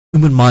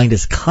human mind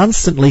is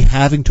constantly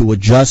having to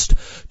adjust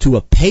to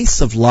a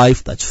pace of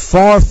life that's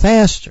far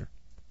faster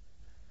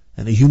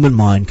than the human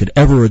mind could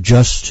ever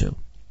adjust to.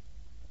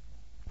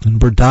 And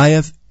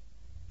Berdayev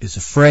is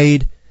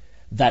afraid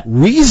that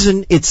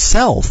reason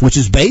itself, which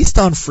is based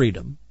on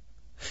freedom,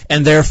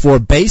 and therefore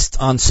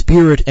based on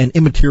spirit and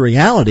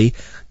immateriality,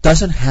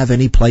 doesn't have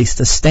any place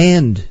to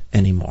stand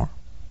anymore.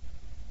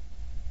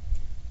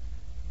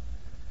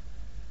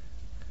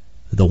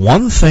 The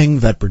one thing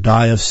that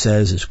Berdayev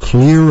says is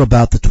clear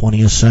about the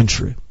 20th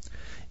century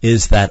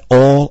is that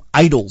all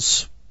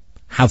idols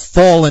have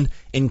fallen,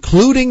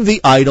 including the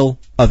idol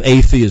of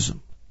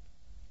atheism.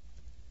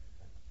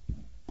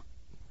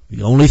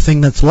 The only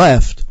thing that's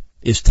left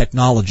is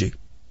technology.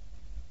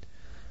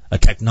 A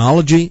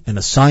technology and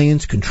a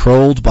science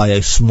controlled by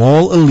a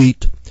small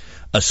elite,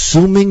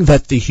 assuming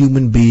that the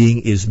human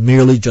being is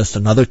merely just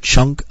another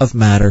chunk of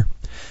matter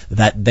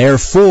that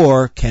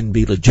therefore can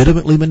be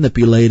legitimately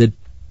manipulated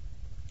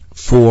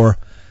for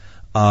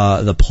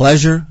the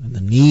pleasure and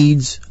the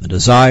needs and the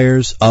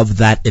desires of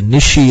that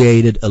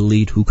initiated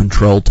elite who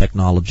control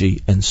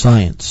technology and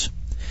science.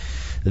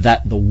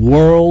 That the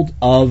world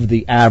of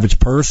the average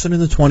person in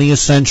the 20th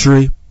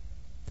century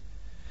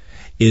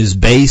is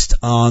based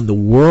on the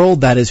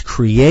world that is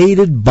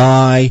created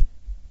by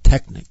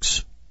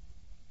technics.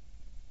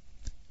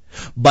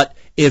 But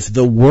if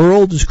the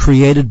world is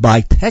created by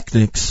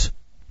technics,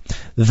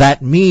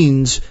 that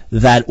means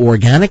that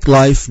organic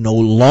life no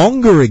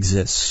longer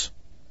exists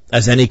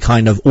as any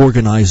kind of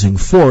organizing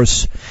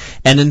force,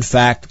 and in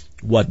fact,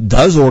 what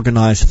does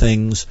organize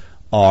things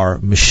are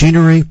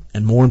machinery,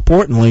 and more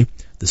importantly,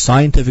 the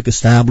scientific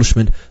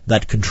establishment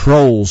that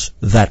controls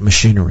that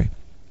machinery.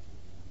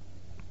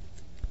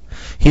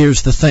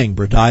 Here's the thing,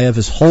 Berdayev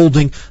is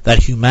holding that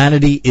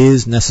humanity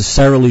is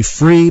necessarily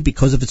free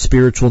because of its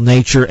spiritual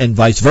nature and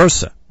vice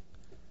versa.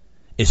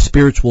 Its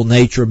spiritual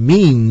nature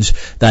means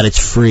that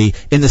it's free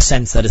in the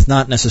sense that it's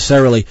not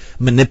necessarily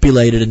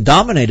manipulated and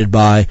dominated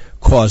by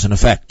cause and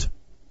effect.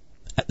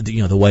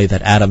 The way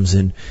that atoms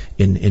in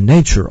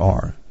nature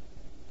are,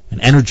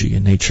 and energy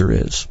in nature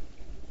is.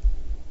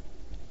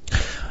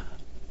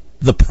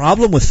 The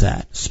problem with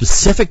that,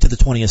 specific to the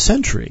 20th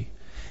century,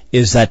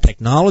 is that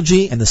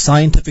technology and the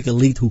scientific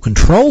elite who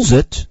controls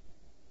it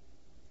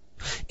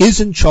is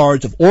in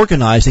charge of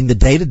organizing the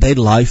day-to-day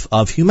life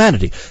of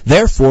humanity.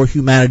 Therefore,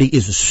 humanity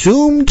is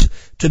assumed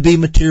to be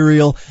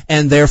material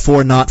and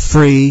therefore not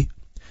free.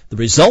 The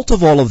result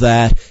of all of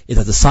that is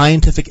that the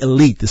scientific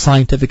elite, the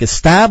scientific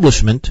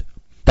establishment,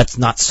 that's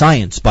not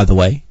science, by the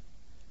way.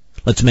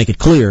 Let's make it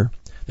clear.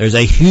 There's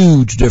a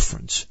huge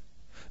difference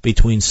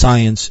between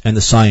science and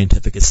the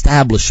scientific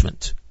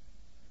establishment.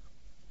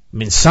 I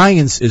mean,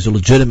 science is a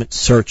legitimate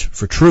search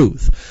for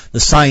truth.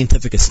 The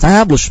scientific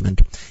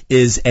establishment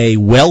is a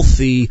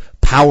wealthy,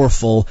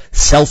 powerful,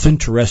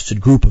 self-interested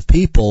group of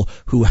people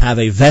who have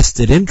a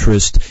vested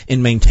interest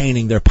in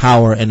maintaining their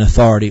power and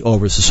authority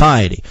over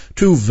society.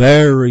 Two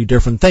very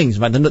different things.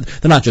 They're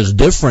not just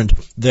different,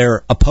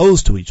 they're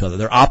opposed to each other.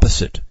 They're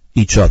opposite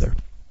each other.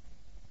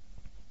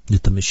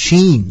 That the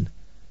machine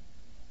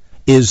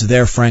is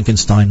their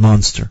Frankenstein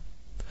monster.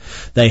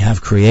 They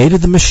have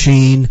created the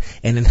machine,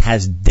 and it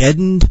has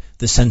deadened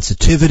the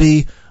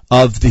sensitivity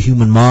of the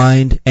human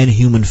mind and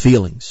human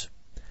feelings.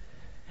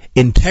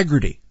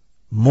 Integrity,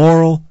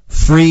 moral,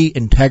 free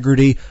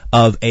integrity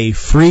of a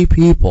free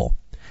people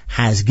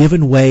has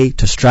given way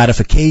to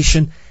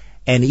stratification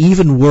and,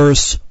 even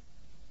worse,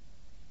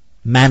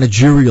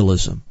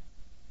 managerialism.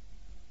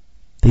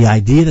 The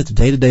idea that the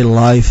day-to-day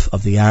life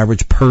of the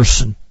average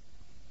person,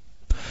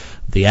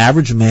 the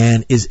average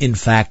man, is in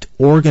fact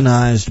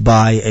organized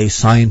by a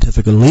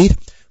scientific elite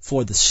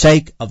for the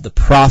sake of the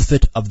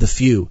profit of the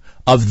few,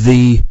 of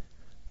the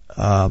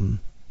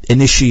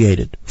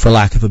initiated, for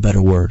lack of a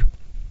better word.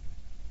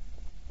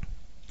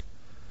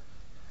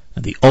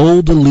 Now, the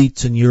old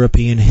elites in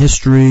European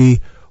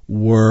history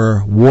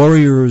were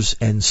warriors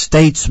and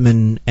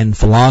statesmen and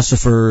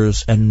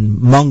philosophers and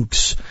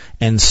monks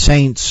and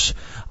saints.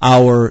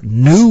 Our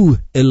new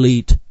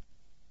elite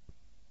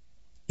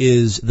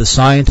is the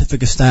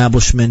scientific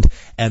establishment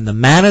and the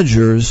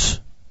managers,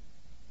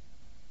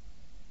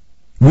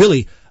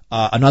 really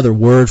another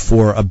word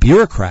for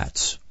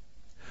bureaucrats,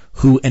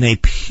 who in a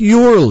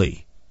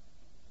purely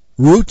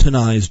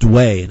routinized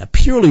way, in a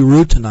purely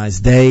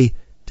routinized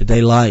day-to-day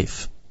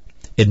life,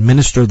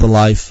 administer the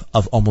life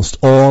of almost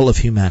all of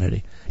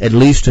humanity, at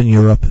least in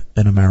Europe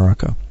and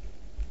America.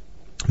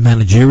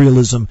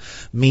 Managerialism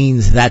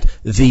means that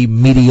the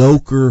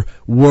mediocre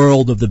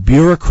world of the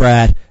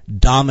bureaucrat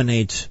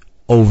dominates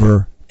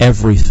over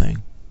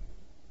everything.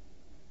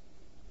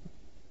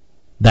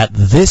 That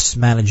this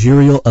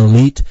managerial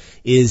elite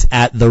is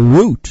at the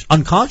root,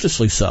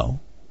 unconsciously so,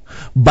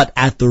 but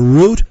at the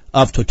root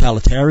of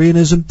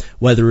totalitarianism,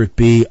 whether it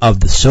be of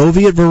the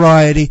Soviet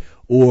variety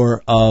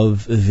or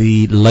of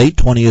the late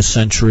 20th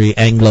century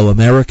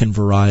Anglo-American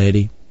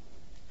variety.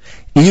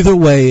 Either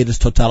way, it is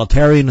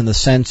totalitarian in the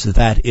sense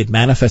that it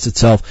manifests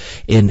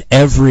itself in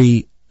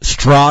every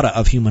strata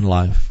of human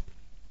life.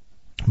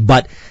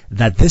 but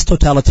that this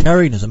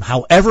totalitarianism,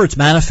 however it's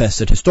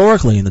manifested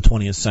historically in the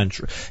 20th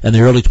century and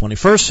the early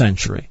 21st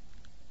century,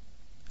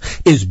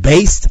 is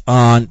based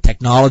on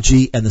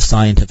technology and the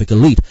scientific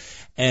elite.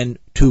 And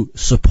to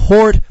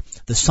support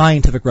the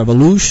scientific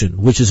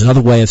revolution, which is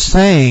another way of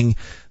saying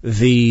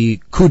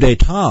the coup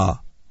d'etat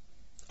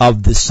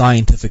of the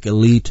scientific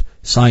elite,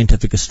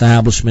 scientific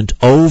establishment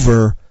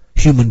over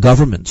human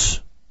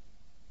governments.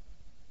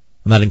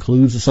 And that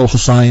includes the social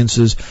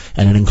sciences,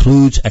 and it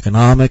includes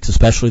economics,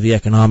 especially the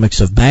economics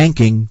of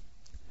banking.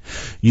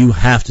 You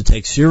have to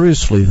take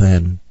seriously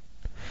then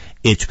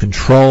its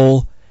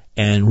control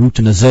and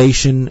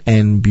routinization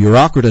and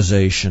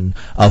bureaucratization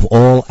of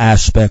all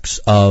aspects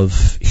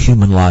of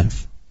human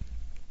life.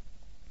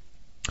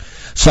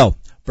 So,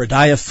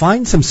 Berdayev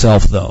finds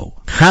himself, though,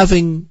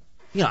 having,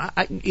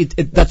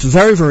 that's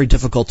very, very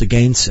difficult to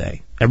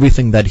gainsay,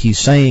 everything that he's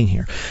saying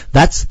here.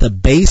 That's the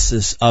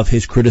basis of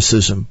his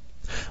criticism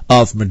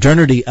of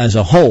modernity as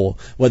a whole,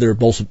 whether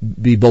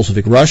it be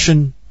Bolshevik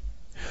Russian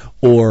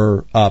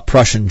or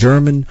Prussian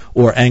German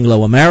or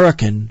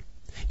Anglo-American.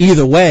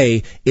 Either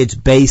way, it's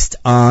based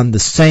on the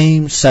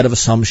same set of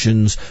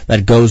assumptions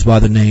that goes by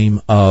the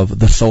name of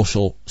the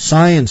social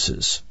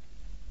sciences.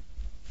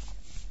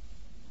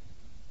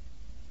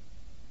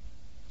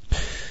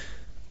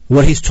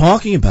 What he's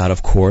talking about,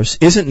 of course,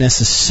 isn't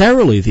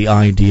necessarily the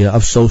idea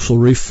of social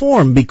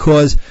reform,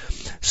 because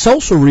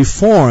social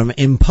reform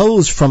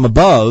imposed from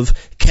above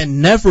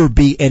can never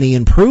be any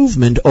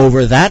improvement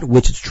over that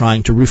which it's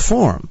trying to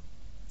reform,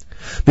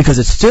 because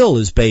it still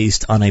is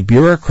based on a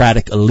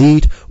bureaucratic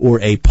elite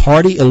or a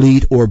party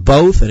elite or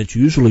both, and it's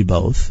usually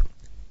both.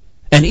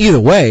 And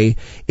either way,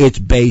 it's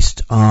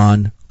based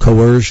on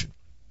coercion.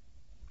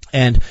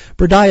 And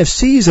Berdayev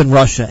sees in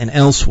Russia and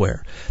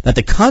elsewhere that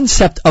the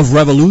concept of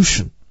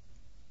revolution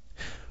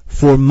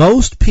for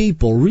most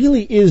people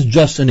really is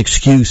just an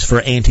excuse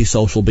for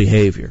antisocial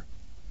behavior.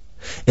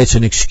 It's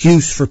an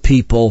excuse for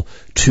people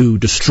to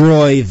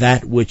destroy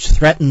that which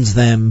threatens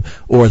them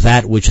or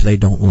that which they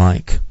don't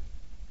like.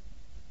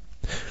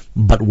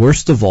 But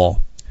worst of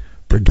all,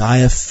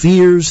 Berdayev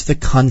fears the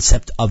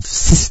concept of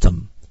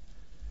system.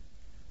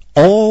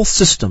 All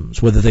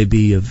systems, whether they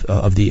be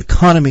of the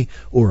economy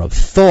or of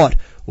thought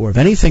or of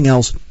anything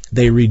else,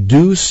 they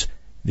reduce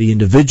the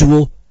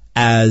individual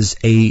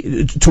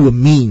to a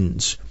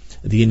means.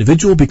 The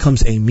individual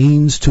becomes a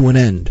means to an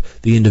end.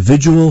 The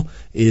individual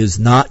is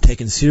not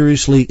taken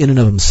seriously in and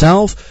of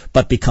himself,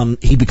 but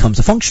he becomes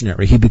a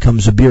functionary. He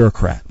becomes a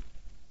bureaucrat.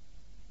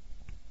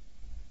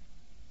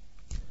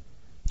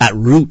 At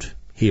root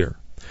here,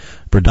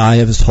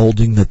 Berdayev is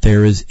holding that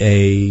there is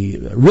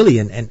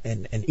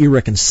an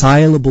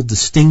irreconcilable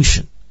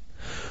distinction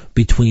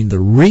between the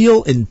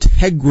real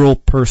integral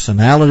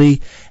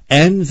personality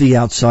and the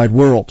outside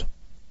world.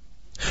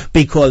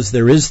 Because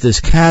there is this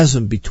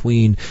chasm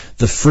between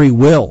the free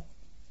will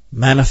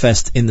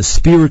manifest in the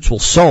spiritual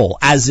soul,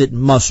 as it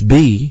must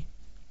be,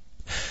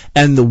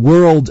 and the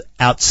world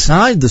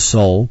outside the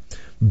soul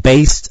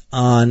based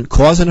on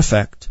cause and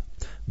effect,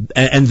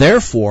 and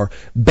therefore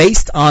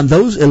based on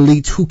those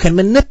elites who can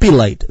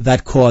manipulate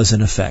that cause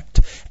and effect,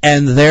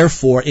 and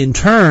therefore in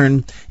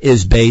turn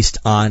is based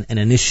on an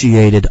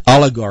initiated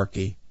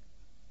oligarchy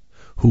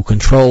who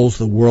controls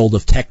the world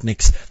of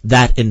technics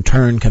that in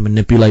turn can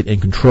manipulate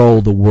and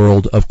control the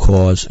world of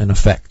cause and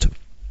effect.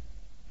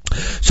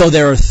 So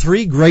there are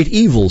three great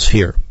evils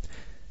here.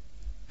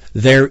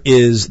 There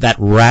is that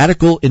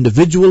radical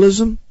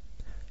individualism,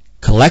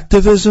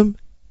 collectivism,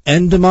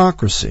 and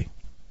democracy.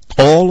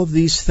 All of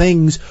these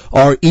things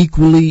are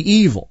equally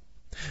evil,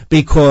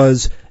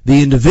 because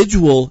the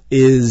individual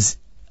is,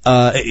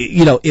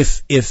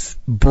 if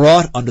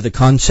brought under the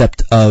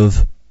concept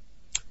of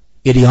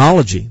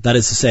ideology, that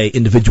is to say,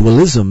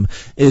 individualism,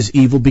 is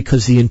evil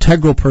because the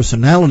integral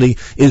personality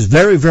is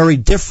very, very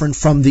different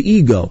from the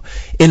ego.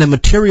 In a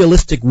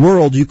materialistic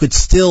world, you could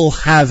still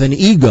have an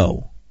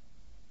ego.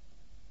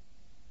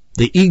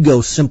 The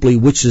ego simply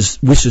wishes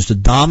to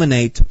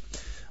dominate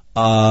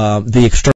the external